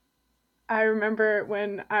I remember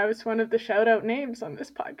when I was one of the shout out names on this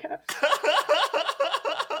podcast.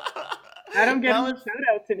 I don't get any shout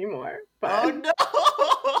outs anymore, but Oh no!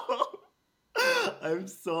 I'm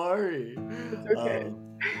sorry. it's okay.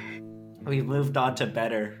 We've moved on to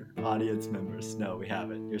better audience members. No, we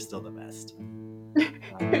haven't. You're still the best.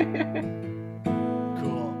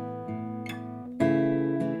 Cool.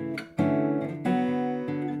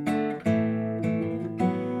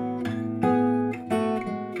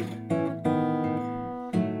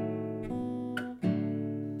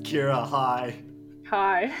 Kiera, hi.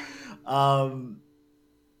 Hi.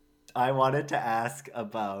 I wanted to ask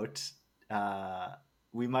about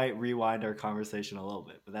we might rewind our conversation a little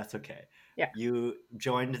bit, but that's okay. Yeah. You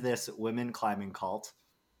joined this women climbing cult.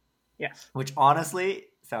 Yes. Which honestly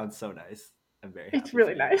sounds so nice. I'm very happy. It's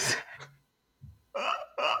really nice.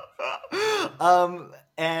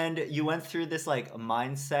 And you went through this like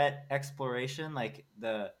mindset exploration, like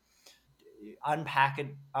the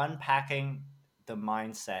unpacking the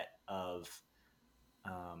mindset of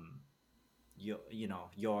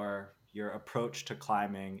your approach to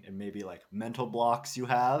climbing and maybe like mental blocks you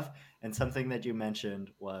have. And something that you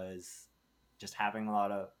mentioned was just having a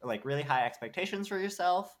lot of like really high expectations for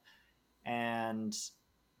yourself and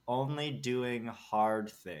only doing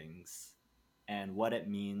hard things and what it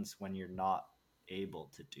means when you're not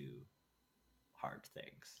able to do hard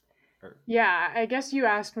things. Yeah, I guess you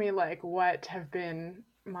asked me like what have been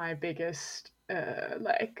my biggest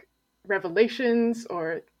like revelations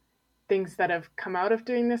or things that have come out of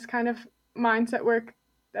doing this kind of mindset work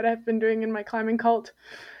that I've been doing in my climbing cult.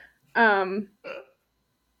 And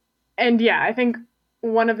yeah, I think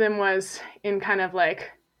one of them was in kind of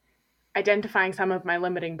like identifying some of my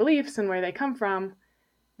limiting beliefs and where they come from.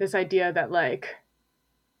 This idea that like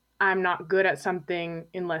I'm not good at something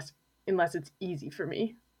unless it's easy for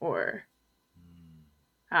me, or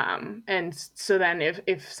and so then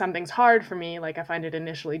if something's hard for me, like I find it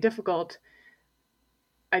initially difficult,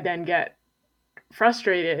 I then get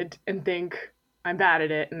frustrated and think I'm bad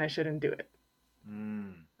at it and I shouldn't do it.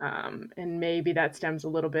 And maybe that stems a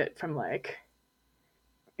little bit from like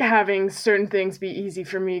having certain things be easy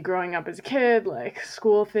for me growing up as a kid, like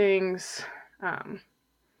school things. And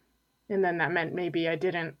then that meant maybe I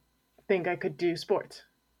didn't think I could do sports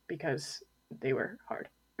because they were hard.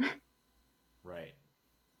 Right.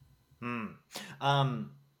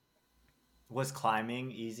 Was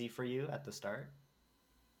climbing easy for you at the start?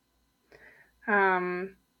 No.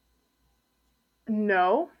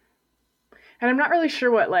 And I'm not really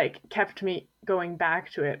sure what like kept me going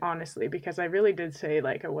back to it, honestly, because I really did say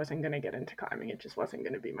like I wasn't going to get into climbing. It just wasn't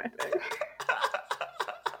going to be my thing.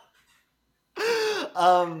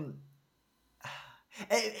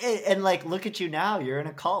 And like, look at you now, you're in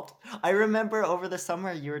a cult. I remember over the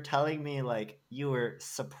summer you were telling me like you were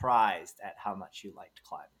surprised at how much you liked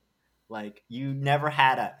climbing. Like you never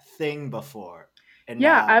had a thing before. And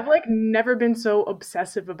yeah, now... I've like never been so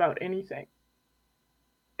obsessive about anything.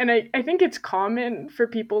 And I think it's common for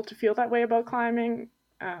people to feel that way about climbing,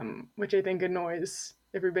 which I think annoys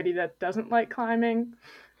everybody that doesn't like climbing.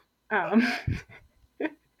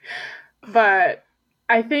 But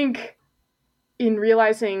I think in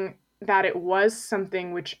realizing that it was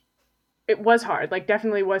something which it was hard, like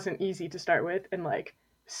definitely wasn't easy to start with, and like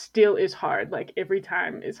still is hard, like every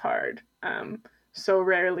time is hard. So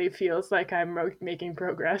rarely feels like I'm making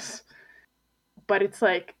progress, but it's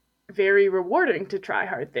like very rewarding to try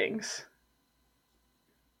hard things.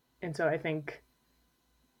 And so I think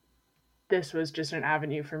this was just an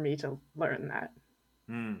avenue for me to learn that.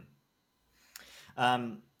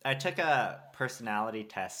 I took a personality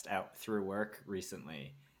test out through work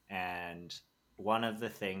recently, and one of the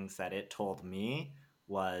things that it told me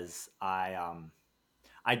was I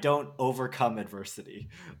don't overcome adversity.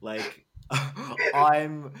 Like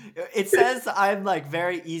it says I'm like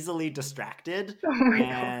very easily distracted,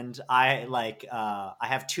 and I like I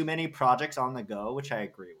have too many projects on the go, which I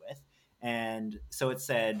agree with. And so it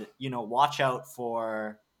said, watch out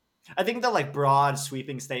for, I think the like broad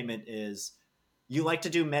sweeping statement is you like to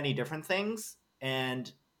do many different things,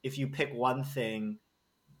 and if you pick one thing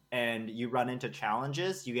and you run into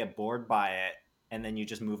challenges, you get bored by it, and then you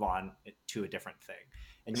just move on to a different thing.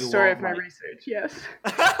 And you story of my research, yes.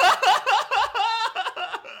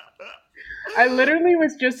 I literally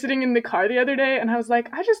was just sitting in the car the other day, and I was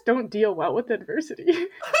like, I just don't deal well with adversity.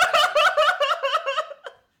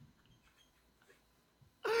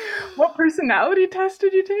 What personality test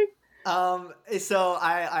did you take? So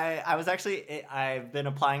I was actually, I've been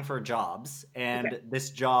applying for jobs, and this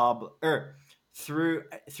job, through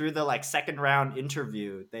the like second round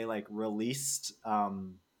interview, they like released,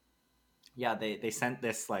 yeah, they sent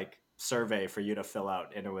this like survey for you to fill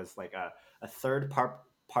out, and it was like a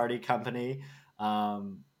party company.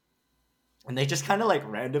 Um, and they just kind of like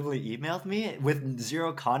randomly emailed me with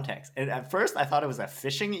zero context. And at first I thought it was a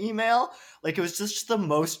phishing email. Like it was just the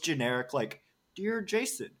most generic, like, "Dear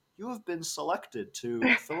Jason, you have been selected to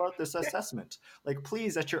fill out this assessment. Like,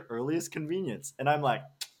 please, at your earliest convenience." And I'm like,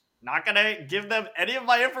 not gonna give them any of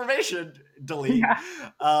my information. Delete.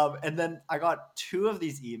 Yeah. And then I got two of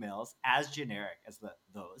these emails as generic as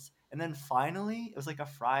those. And then finally, it was like a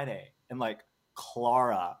Friday, and like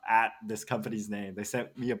Clara at this company's name, they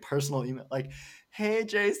sent me a personal email like, "Hey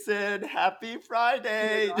Jason, happy Oh my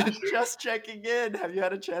Friday. gosh. Just checking in. Have you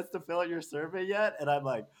had a chance to fill out your survey yet?" And I'm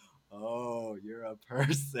like, "Oh, you're a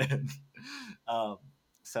person." um,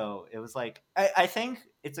 so it was like I think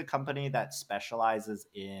it's a company that specializes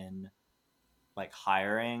in like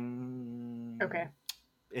hiring. Okay.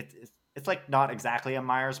 It's like not exactly a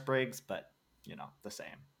Myers-Briggs, but the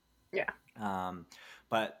same. Yeah. um,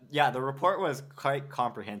 but yeah, the report was quite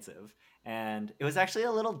comprehensive, and it was actually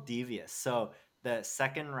a little devious. So the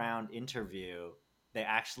second round interview, they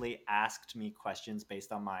actually asked me questions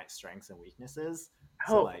based on my strengths and weaknesses.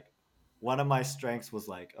 So Oh, like one of my strengths was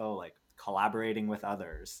like, oh, like collaborating with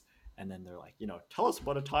others. And then they're like, tell us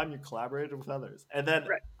about a time you collaborated with others. And then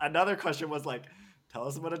right. another question was like, tell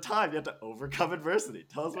us about a time you had to overcome adversity.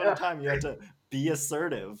 Tell us about a Ugh. time you had to be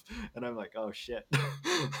assertive. And I'm like, oh shit.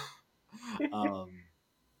 um,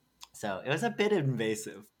 so it was a bit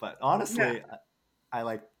invasive, but Yeah. honestly,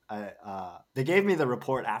 they gave me the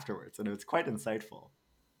report afterwards, and it was quite insightful.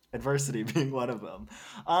 Adversity being one of them.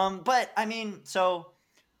 But I mean, so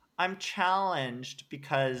I'm challenged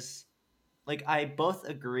because like I both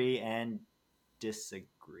agree and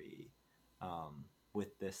disagree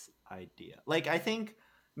with this idea. Like I think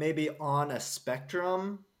maybe on a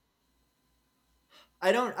spectrum,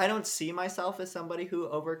 I don't see myself as somebody who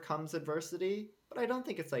overcomes adversity, but I don't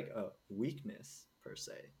think it's like a weakness per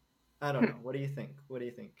se. I don't know. What do you think? What do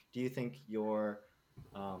you think? Do you think you're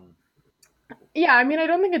um Yeah, I mean, I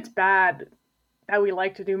don't think it's bad that we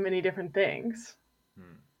like to do many different things.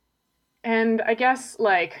 hmm, And I guess,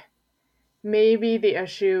 like, maybe the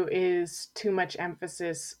issue is too much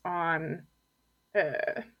emphasis on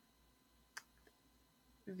uh,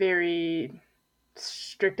 very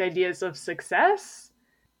strict ideas of success.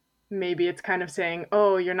 Maybe it's kind of saying,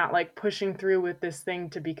 oh, you're not like pushing through with this thing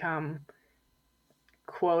to become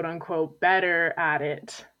quote unquote better at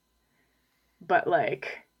it, but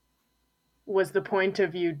like, was the point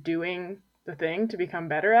of you doing the thing to become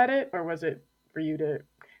better at it, or was it for you to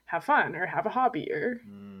have fun or have a hobby or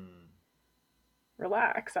hmm.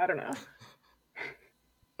 relax? I don't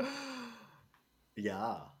know.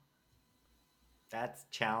 Yeah, that's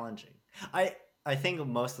challenging. I think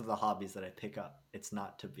most of the hobbies that I pick up, it's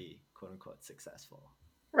not to be quote unquote successful.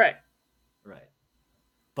 Right. Right.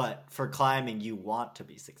 But for climbing, you want to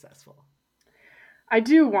be successful. I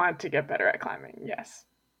do want to get better at climbing, yes.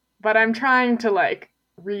 But I'm trying to like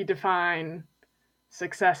redefine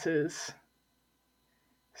successes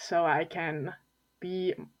so I can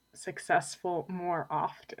be successful more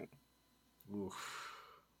often. Oof.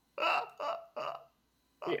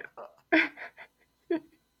 Yeah.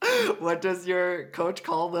 What does your coach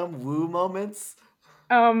call them? Woo moments?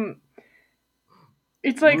 um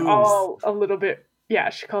it's like Woos. all a little bit, yeah,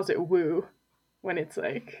 she calls it woo when it's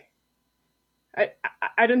like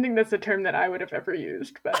I don't think that's a term that I would have ever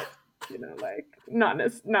used, but like not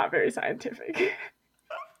very scientific.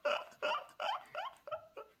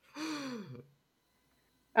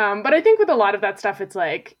 But I think with a lot of that stuff, it's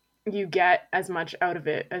like you get as much out of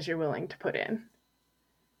it as you're willing to put in.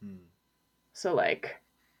 Hmm. So like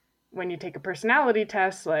when you take a personality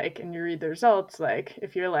test, like and you read the results, like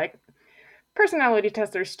if you're like personality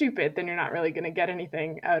tests are stupid, then you're not really going to get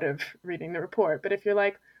anything out of reading the report. But if you're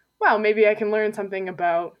like, well, maybe I can learn something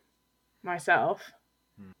about myself,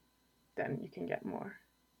 Hmm. then you can get more.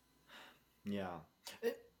 Yeah.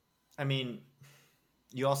 I mean,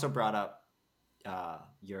 you also brought up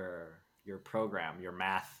your program, your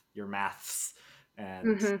maths, and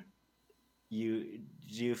Mm-hmm. you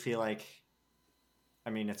do you feel like, I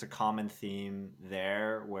mean, it's a common theme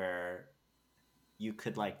there where you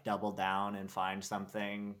could like double down and find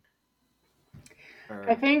something I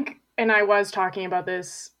or think, and I was talking about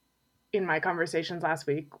this in my conversations last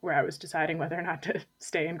week where I was deciding whether or not to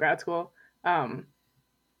stay in grad school. Um,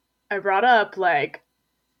 I brought up like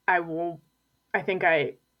I will. I think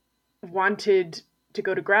I wanted to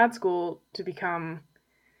go to grad school to become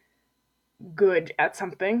good at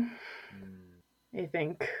something. mm, I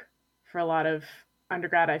think for a lot of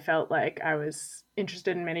undergrad, I felt like I was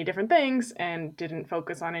interested in many different things and didn't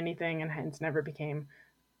focus on anything, and hence never became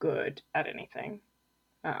good at anything.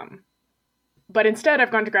 Um, but instead,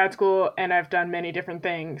 I've gone to grad school and I've done many different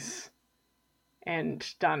things and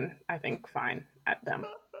done, I think, fine at them.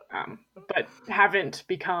 But haven't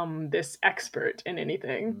become this expert in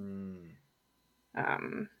anything. Mm.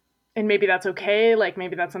 Um, and maybe that's okay. Like,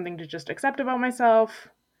 maybe that's something to just accept about myself.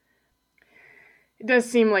 It does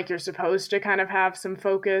seem like you're supposed to kind of have some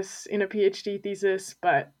focus in a PhD thesis,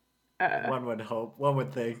 but One would hope, one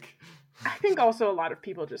would think. I think also a lot of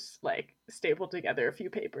people just like staple together a few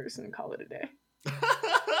papers and call it a day.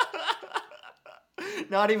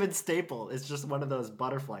 Not even staple. It's just one of those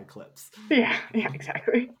butterfly clips. Yeah,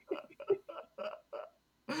 exactly.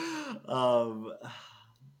 um,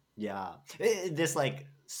 yeah, this like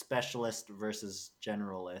specialist versus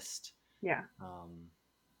generalist. Yeah. Um,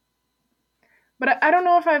 But I don't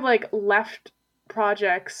know if I've like left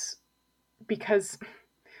projects because,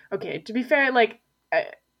 okay, to be fair, like,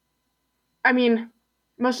 I mean,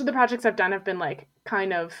 most of the projects I've done have been like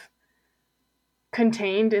kind of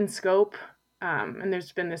contained in scope. And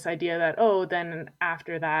there's been this idea that, oh, then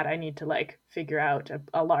after that, I need to like figure out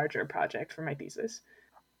a larger project for my thesis.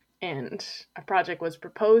 And a project was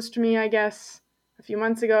proposed to me, I guess, a few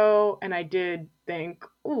months ago. And I did think,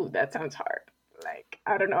 ooh, that sounds hard. Like,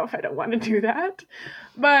 I don't know if I don't want to do that.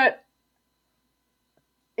 But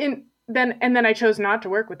then I chose not to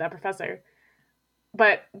work with that professor.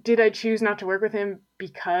 But did I choose not to work with him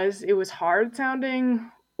because it was hard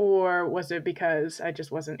sounding, or was it because I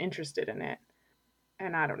just wasn't interested in it?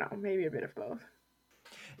 And I don't know, maybe a bit of both.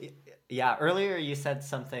 yeah, earlier you said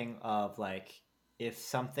something of like, if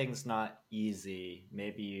something's not easy,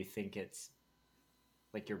 maybe you think it's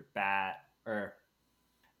like you're bad, or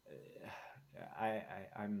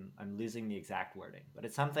I'm losing the exact wording, but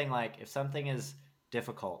it's something like if something is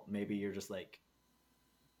difficult, maybe you're just like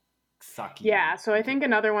sucky. Yeah, so I think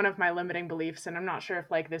another one of my limiting beliefs, and I'm not sure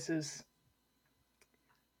if like this is,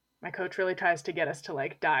 my coach really tries to get us to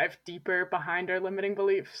like dive deeper behind our limiting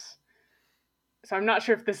beliefs. So I'm not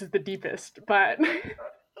sure if this is the deepest, but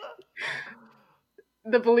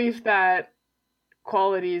the belief that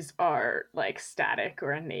qualities are like static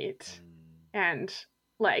or innate. And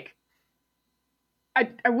like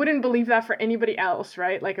I wouldn't believe that for anybody else,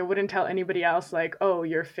 right? Like I wouldn't tell anybody else like, oh,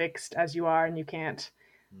 you're fixed as you are and you can't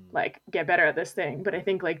like get better at this thing. But I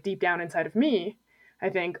think like deep down inside of me, I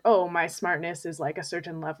think, oh, my smartness is like a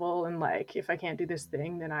certain level, and like if I can't do this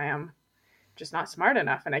thing, then I am just not smart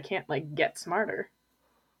enough and I can't like get smarter.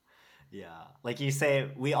 Yeah, like you say,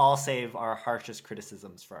 we all save our harshest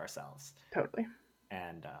criticisms for ourselves. Totally.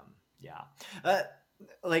 And yeah, uh,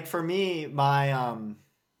 like for me, my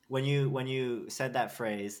when you said that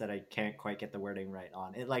phrase that I can't quite get the wording right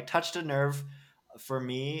on, it like touched a nerve for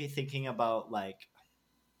me, thinking about like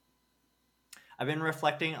I've been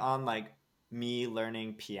reflecting on like me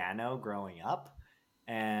learning piano growing up,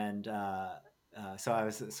 and so I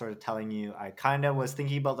was sort of telling you I kind of was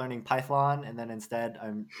thinking about learning Python, and then instead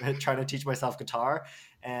I'm trying to teach myself guitar,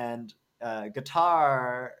 and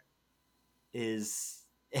guitar is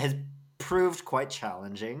has proved quite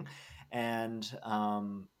challenging, and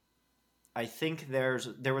I think there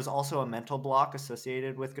was also a mental block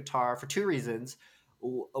associated with guitar for two reasons.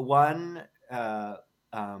 One,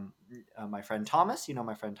 my friend Thomas, you know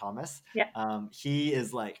my friend Thomas, Yeah. he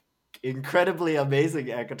is like incredibly amazing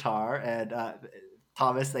at guitar, and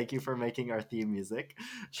Thomas, thank you for making our theme music.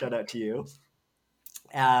 Shout out to you.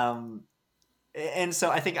 Um, and so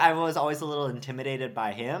I think I was always a little intimidated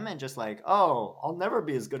by him, and just like, oh, I'll never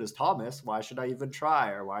be as good as Thomas. Why should I even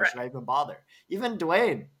try, or why should I even bother? Even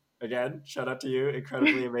Dwayne, again, shout out to you,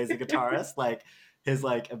 incredibly amazing guitarist. Like his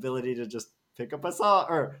like ability to just pick up a song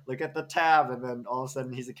or look at the tab, and then all of a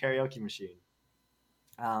sudden he's a karaoke machine.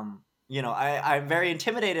 I'm very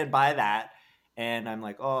intimidated by that, and I'm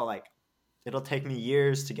like, oh, like it'll take me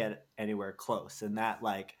years to get anywhere close, and that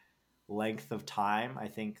like length of time, I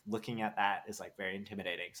think looking at that is like very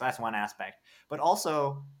intimidating. So that's one aspect. But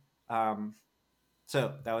also,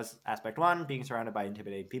 so that was aspect one, being surrounded by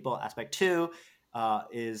intimidating people. Aspect two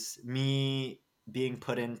is me being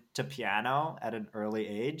put into piano at an early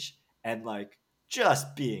age and like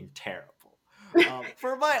just being terrible.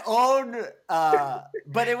 For my own,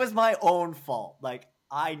 but it was my own fault. Like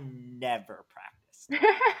I never practiced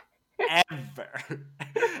ever.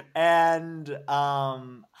 And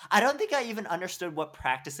I don't think I even understood what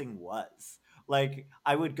practicing was. Like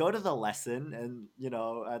I would go to the lesson, and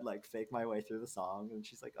I'd like fake my way through the song, and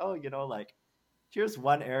she's like, oh, like here's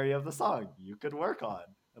one area of the song you could work on.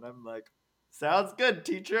 And I'm like, sounds good,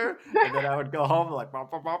 teacher. And then I would go home like, bah,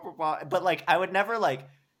 bah, bah, bah, bah. But like, I would never like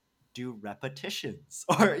do repetitions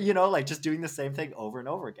or, like just doing the same thing over and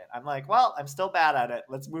over again. I'm like, well, I'm still bad at it.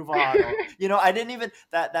 Let's move on. Or, I didn't even,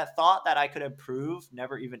 that thought that I could improve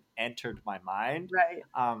never even entered my mind. Right.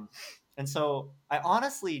 And so I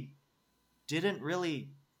honestly didn't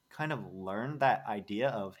really kind of learn that idea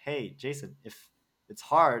of, hey, Jason, if it's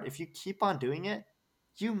hard, if you keep on doing it,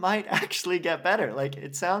 you might actually get better. Like,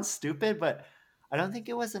 it sounds stupid, but I don't think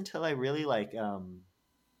it was until I really like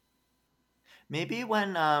maybe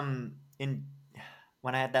when I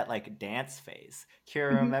had that like dance phase.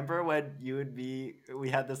 Kira, Mhm. remember when we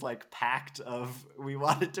had this like pact of we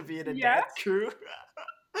wanted to be in a dance Yes. crew?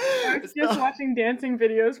 I was just So, watching dancing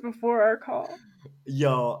videos before our call.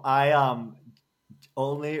 yo, I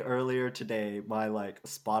only earlier today my like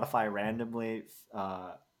Spotify randomly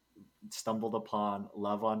stumbled upon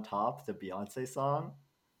Love on Top, the Beyonce song.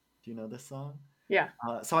 Do you know this song? Yeah.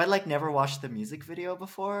 So I like never watched the music video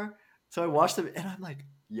before. So I watched it and I'm like,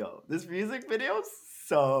 yo, this music video is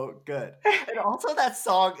so good. And also that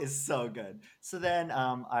song is so good. So then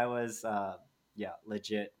I was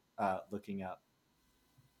legit looking up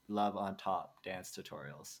Love on Top dance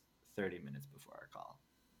tutorials 30 minutes before our call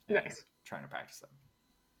and Nice. trying to practice them.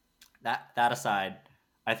 That aside,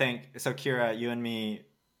 I think so. Kira, you and me,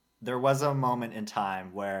 there was a moment in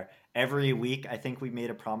time where every week I think we made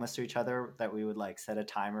a promise to each other that we would like set a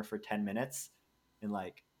timer for 10 minutes and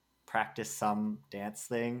like practice some dance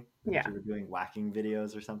thing. Like Yeah. you were doing whacking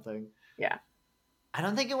videos or something. Yeah. I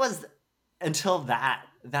don't think it was until that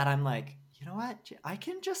I'm like, you know what? I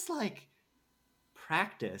can just like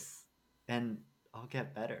practice and I'll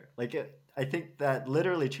get better. I think that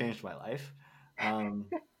literally changed my life. Um,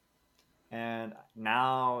 and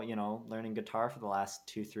now, learning guitar for the last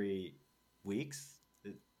 2-3 weeks,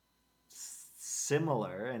 it's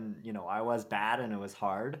similar. And, I was bad and it was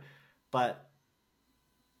hard, but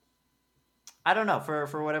I don't know,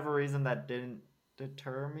 for whatever reason that didn't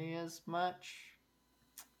deter me as much.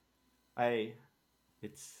 I,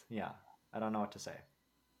 yeah, I don't know what to say.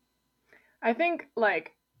 I think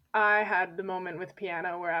like I had the moment with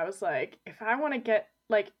piano where I was like, if I want to get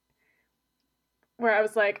like, where I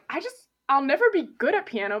was like, I'll never be good at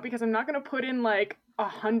piano because I'm not going to put in like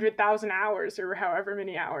 100,000 hours or however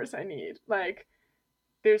many hours I need. Like,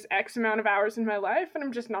 there's X amount of hours in my life, and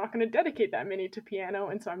I'm just not going to dedicate that many to piano,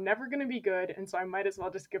 and so I'm never going to be good, and so I might as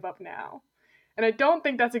well just give up now. And I don't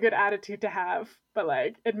think that's a good attitude to have, but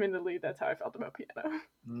like, admittedly, that's how I felt about piano.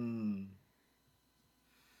 Mm.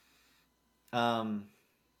 Um,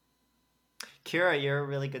 Kira, you're a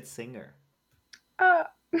really good singer. Uh,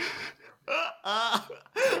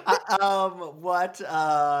 uh, what?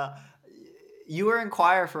 You were in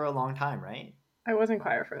choir for a long time, right? I was in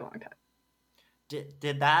choir for a long time.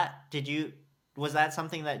 Was that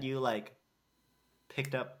something that you like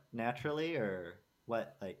picked up naturally, or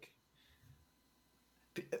what? Like,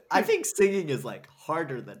 I think singing is like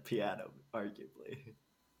harder than piano, arguably.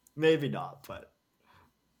 Maybe not, but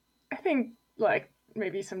I think like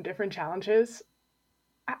maybe some different challenges.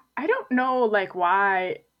 I don't know like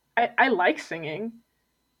why I like singing.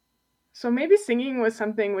 So maybe singing was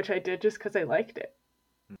something which I did just because I liked it.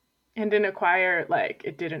 And in a choir, like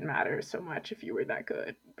it didn't matter so much if you were that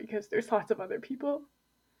good because there's lots of other people.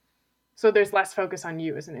 So there's less focus on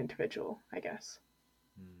you as an individual, I guess.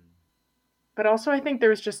 hmm, But also, I think there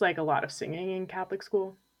was just like a lot of singing in Catholic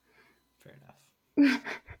school. fair enough.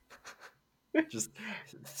 Just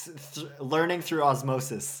learning through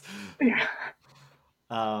osmosis. Yeah.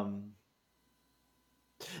 Um,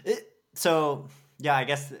 so yeah, I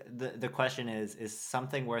guess the question is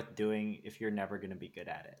something worth doing if you're never going to be good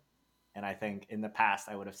at it? And I think in the past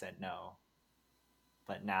I would have said no,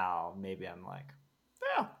 but now maybe I'm like,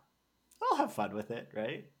 yeah, I'll have fun with it,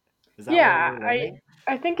 right? Is that what Yeah, we're I learning?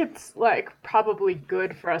 I think it's like probably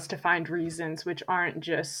good for us to find reasons which aren't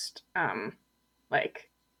just like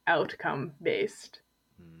outcome based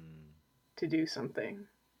Hmm. to do something.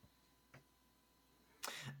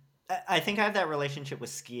 I think I have that relationship with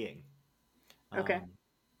skiing. Okay. Um,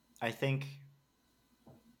 I think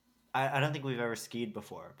I don't think we've ever skied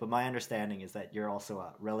before, but my understanding is that you're also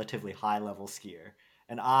a relatively high level skier,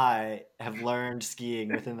 and I have learned skiing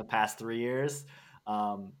within the past 3 years.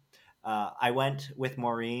 Um, I went with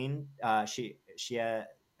Maureen. She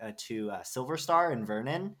to Silver Star in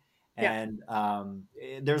Vernon, Yeah. and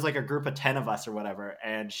there's like a group of 10 of us or whatever,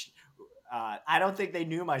 and I don't think they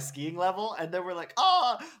knew my skiing level, and they were like,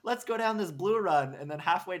 "Oh, let's go down this blue run," and then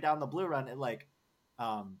halfway down the blue run, it like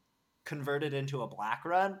um, converted into a black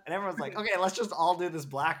run, and everyone's like, okay, let's just all do this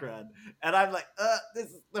black run. And I'm like, this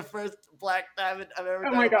is the first black diamond I've ever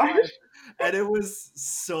Oh done my in my gosh. life. And it was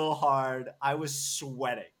so hard. I was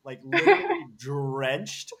sweating, like literally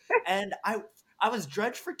drenched. And I was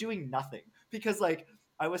drenched for doing nothing because like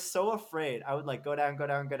I was so afraid. I would like go down,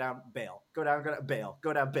 bail, go down, bail,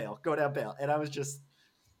 go down, bail, go down, bail. And I was just,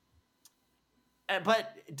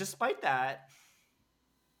 but despite that,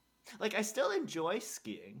 like I still enjoy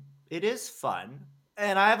skiing. It is fun.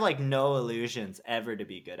 And I have like no illusions ever to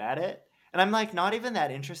be good at it. And I'm like not even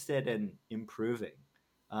that interested in improving.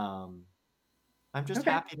 Um, I'm just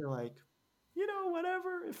Okay. happy to like,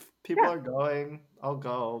 whatever. If people Yeah. are going, I'll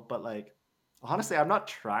go. But like, honestly, I'm not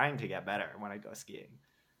trying to get better when I go skiing.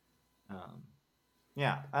 Um,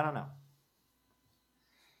 yeah, I don't know.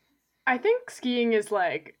 I think skiing is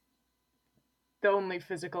like the only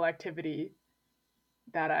physical activity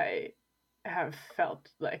that I have felt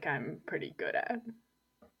like I'm pretty good at.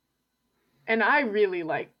 And I really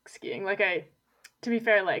like skiing. Like to be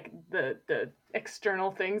fair, like the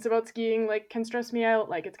external things about skiing like can stress me out.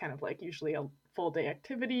 Like it's kind of like usually a full day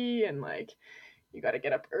activity and like you got to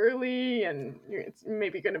get up early and it's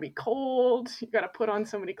maybe going to be cold. You got to put on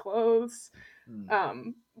so many clothes. Hmm.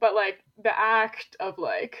 But like the act of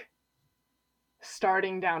like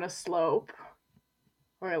starting down a slope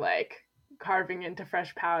or like carving into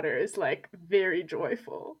fresh powder is like very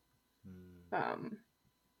joyful. Hmm. Um,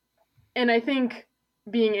 and I think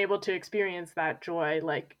being able to experience that joy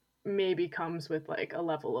like maybe comes with like a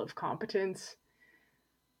level of competence,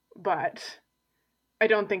 but I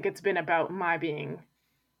don't think it's been about my being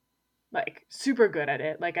like super good at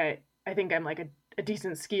it. Like I think I'm like a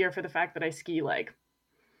decent skier for the fact that I ski like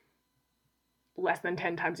less than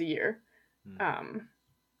 10 times a year. Hmm. Um,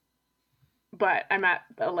 but I'm at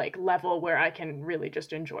a like level where I can really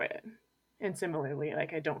just enjoy it. And similarly,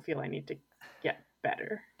 like I don't feel I need to get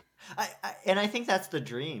better. And I think that's the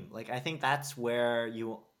dream. Like I think that's where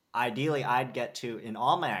you ideally I'd get to in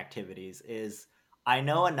all my activities is I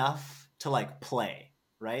know enough to like play,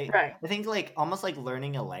 right? Right. I think like almost like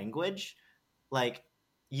learning a language, like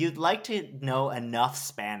you'd like to know enough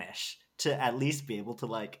Spanish to at least be able to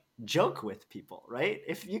like joke with people, right?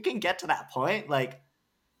 If you can get to that point, like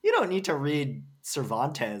you don't need to read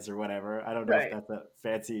Cervantes or whatever. I don't know if Right. that's a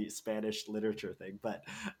fancy Spanish literature thing, but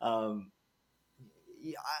um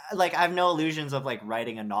like I have no illusions of like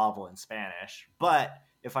writing a novel in Spanish, but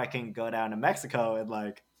if I can go down to Mexico and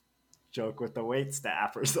like joke with the wait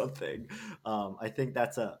staff or something, I think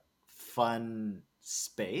that's a fun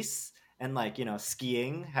space. And like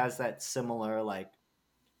skiing has that similar like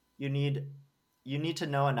you need you need to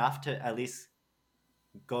know enough to at least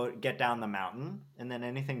go get down the mountain, and then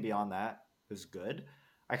anything beyond that is good.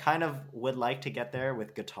 I kind of would like to get there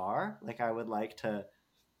with guitar. Like I would like to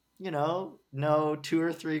know two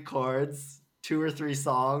or three chords, two or three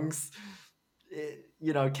songs,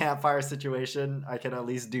 campfire situation. I can at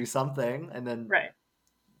least do something and then Right.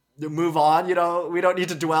 move on. We don't need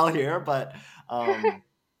to dwell here, but,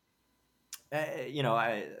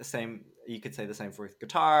 same, you could say the same for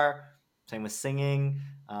guitar, same with singing.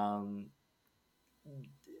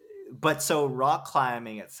 But so rock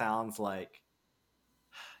climbing, it sounds like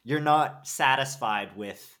you're not satisfied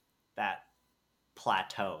with that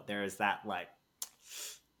plateau. There is that like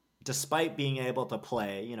despite being able to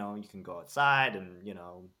play, you can go outside and,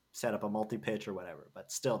 set up a multi-pitch or whatever,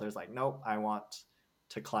 but still there's like, nope, I want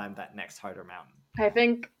to climb that next harder mountain. I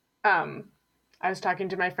think I was talking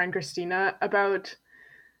to my friend Christina about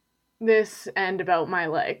this and about my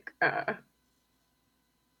like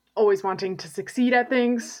always wanting to succeed at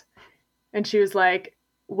things. And she was like,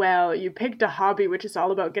 well, you picked a hobby which is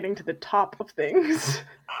all about getting to the top of things.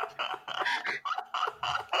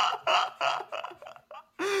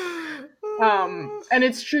 And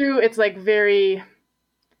it's true. It's like very,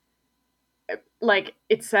 like,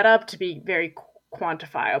 it's set up to be very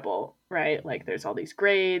quantifiable, right? Like, there's all these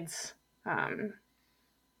grades. Um,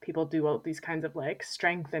 People do all these kinds of like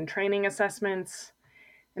strength and training assessments.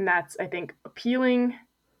 And that's, I think, appealing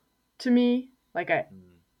to me. Like,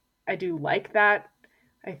 I do like that.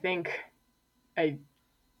 I think I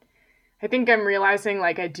I think I'm realizing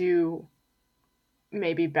like I do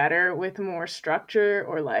maybe better with more structure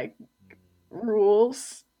or like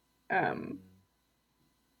rules. Um,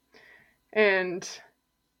 and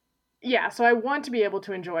yeah, so I want to be able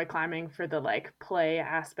to enjoy climbing for the like play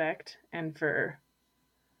aspect and for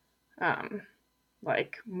um,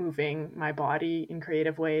 like moving my body in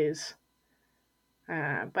creative ways.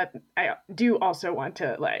 But I do also want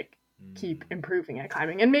to like keep improving at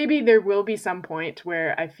climbing, and maybe there will be some point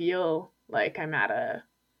where I feel like I'm at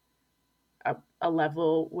a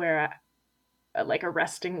level where like a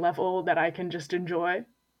resting level that I can just enjoy.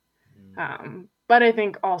 Mm, But I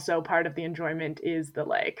think also part of the enjoyment is the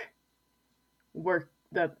like work,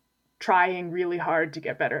 the trying really hard to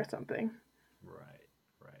get better at something. right,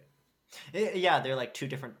 right. Yeah, they're like two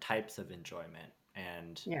different types of enjoyment.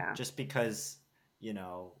 And Yeah. just because,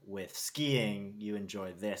 with skiing, you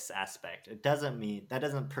enjoy this aspect, it doesn't mean that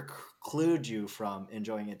doesn't preclude you from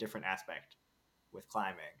enjoying a different aspect with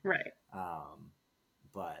climbing. Right. Um,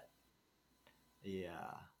 but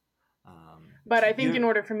yeah, But I think in you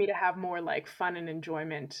order for me to have more like fun and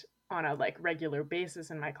enjoyment on a like regular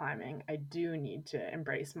basis in my climbing, I do need to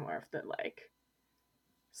embrace more of the like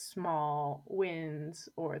small wins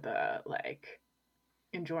or the like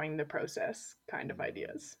enjoying the process kind of Mm.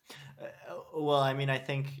 ideas. Well, I mean, I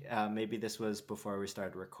think maybe this was before we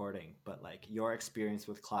started recording, but like your experience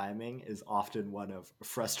with climbing is often one of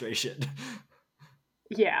frustration.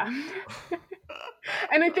 Yeah.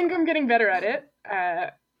 And I think I'm getting better at it.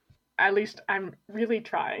 At least I'm really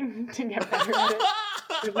trying to get better at it.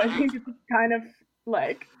 Because I think it's kind of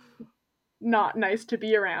like not nice to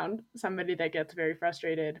be around somebody that gets very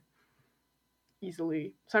frustrated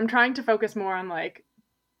easily. So I'm trying to focus more on like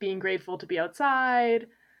being grateful to be outside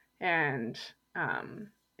and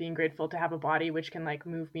being grateful to have a body which can like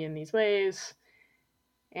move me in these ways,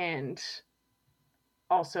 and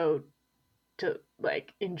also to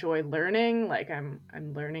like enjoy learning. Like I'm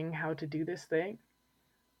learning how to do this thing.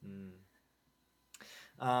 Mm.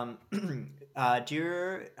 Um, do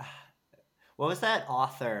you? What was that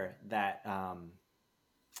author that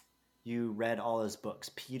you read all his books?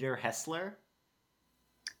 Peter Hessler.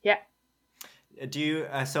 Yeah. Do you?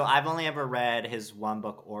 So I've only ever read his one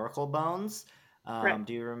book, Oracle Bones. Right.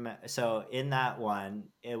 Do you remember? So in that one,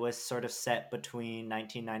 it was sort of set between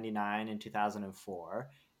 1999 and 2004.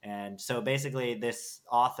 And so basically, this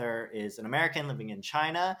author is an American living in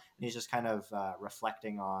China, and he's just kind of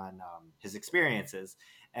reflecting on his experiences.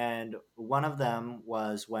 And one of them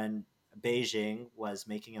was when Beijing was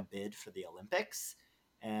making a bid for the Olympics,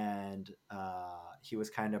 and he was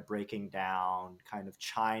kind of breaking down kind of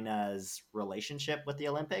China's relationship with the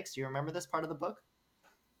Olympics. Do you remember this part of the book?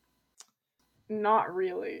 Not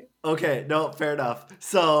really. Okay, no, fair enough.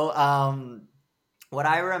 So, what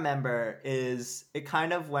I remember is it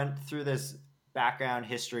kind of went through this background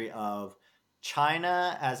history of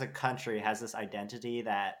China as a country has this identity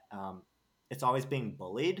that it's always being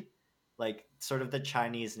bullied. Like, sort of the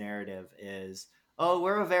Chinese narrative is, oh,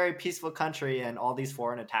 we're a very peaceful country, and all these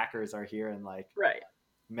foreign attackers are here and like Right.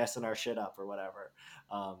 messing our shit up or whatever,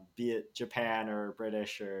 be it Japan or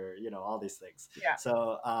British or all these things. Yeah.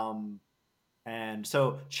 So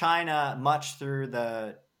China, much through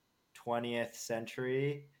the 20th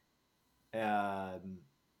century, um,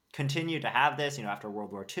 continued to have this. After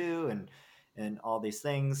World War II and all these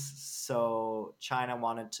things. So China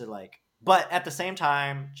wanted to but at the same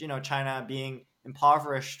time, China being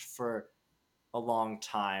impoverished for a long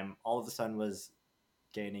time, all of a sudden was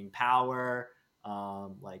gaining power,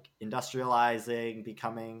 like industrializing,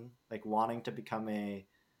 becoming like wanting to become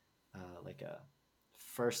like a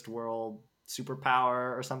first world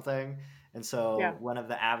superpower or something. And Yeah. so one of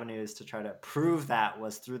the avenues to try to prove that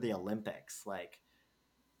was through the Olympics. Like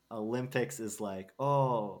Olympics is like,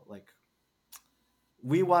 oh, like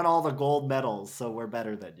we won all the gold medals, so we're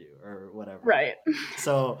better than you or whatever. Right.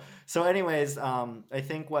 So anyways, I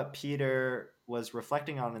think what Peter was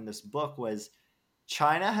reflecting on in this book was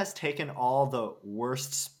China has taken all the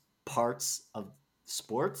worst parts of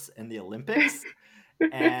sports and the Olympics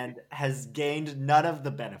and has gained none of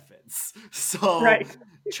the benefits. So Right.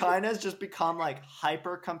 China's just become like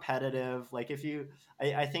hyper competitive. Like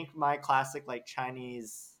I think my classic like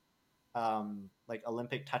Chinese like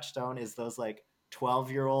Olympic touchstone is those like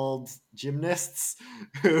 12-year-old gymnasts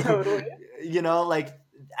who, Totally. like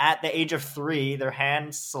at the age of 3, they're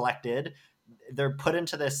hand selected. They're put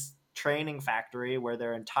into this training factory where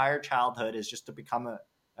their entire childhood is just to become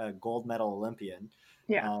a gold medal Olympian.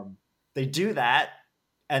 Yeah. Um, they do that,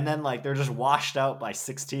 and then like they're just washed out by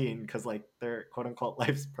 16 because like their quote unquote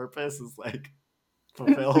life's purpose is like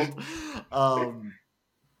fulfilled. um,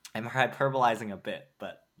 I'm hyperbolizing a bit,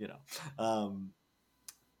 but um,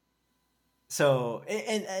 so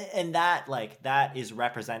and that like that is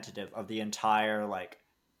representative of the entire like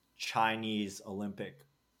Chinese Olympic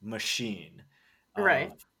machine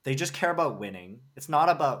Right. of they just care about winning. It's not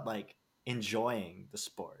about like enjoying the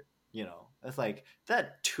sport. It's like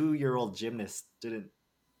that 2-year-old gymnast didn't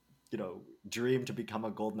dream to become a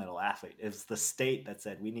gold medal athlete. It's the state that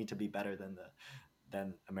said we need to be better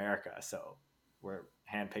than America, so we're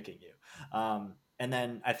handpicking you. And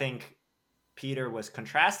then I think Peter was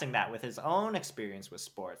contrasting that with his own experience with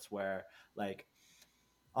sports, where like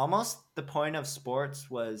almost the point of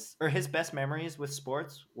sports was, or his best memories with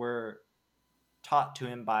sports were taught to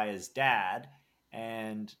him by his dad.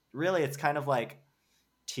 And really, it's kind of like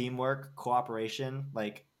teamwork, cooperation,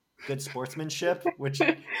 like good sportsmanship, which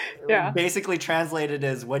Yeah. basically translated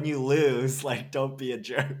as when you lose, like don't be a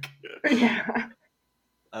jerk. Yeah.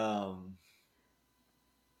 um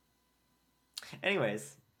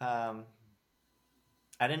Anyways,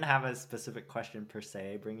 I didn't have a specific question per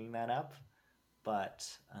se bringing that up, but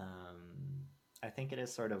I think it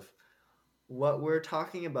is sort of what we're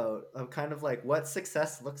talking about, of kind of like what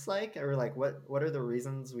success looks like, or like what are the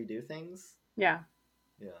reasons we do things. Yeah.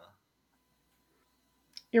 Yeah.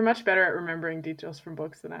 You're much better at remembering details from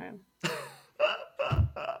books than I am.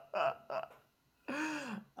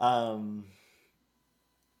 um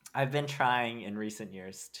I've been trying in recent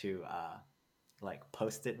years to like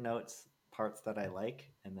post-it notes parts that I like,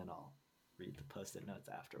 and then I'll read the post-it notes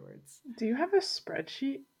afterwards. Do you have a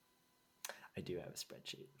spreadsheet? I do have a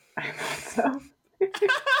spreadsheet. I thought so.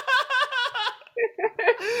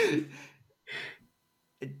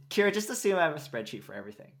 Kiera, just assume I have a spreadsheet for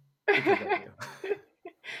everything. Because I do.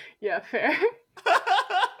 Yeah, fair.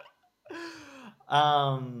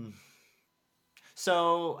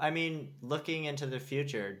 So, I mean, looking into the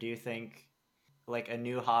future, do you think like a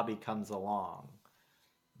new hobby comes along?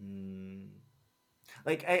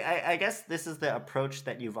 Like, I guess this is the approach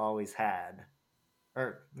that you've always had.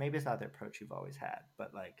 Or maybe it's not the approach you've always had,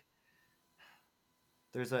 but like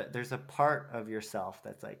there's a part of yourself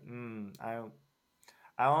that's like,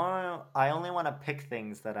 I only want to pick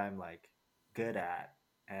things that I'm like good at,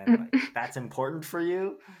 and like that's important for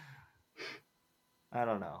you. I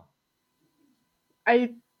don't know.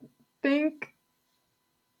 I think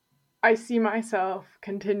I see myself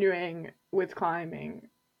continuing with climbing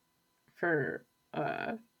for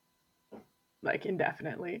like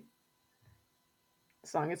indefinitely,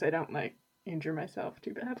 as long as I don't like injure myself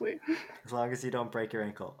too badly. As long as you don't break your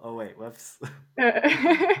ankle. Oh wait, whoops.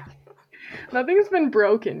 Nothing's been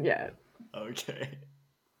broken yet. Okay.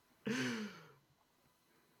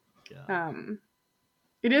 Yeah.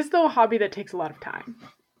 It is though a hobby that takes a lot of time.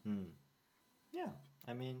 Yeah,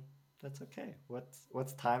 I mean that's okay.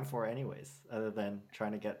 What's time for anyways, other than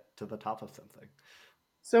trying to get to the top of something?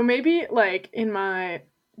 So maybe like in my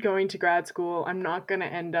going to grad school, I'm not gonna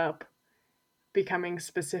end up becoming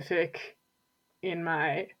specific in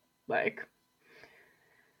my like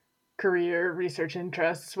career, research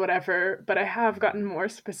interests, whatever, but I have gotten more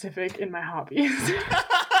specific in my hobbies.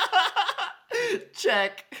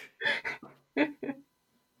 Check.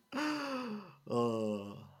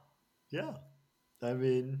 Yeah. I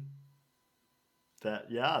mean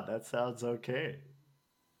that sounds okay.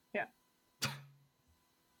 Yeah.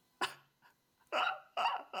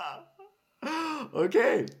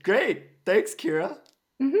 Okay, great. Thanks, Kiera.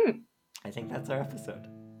 Mm-hmm. I think that's our episode.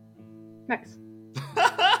 Nice.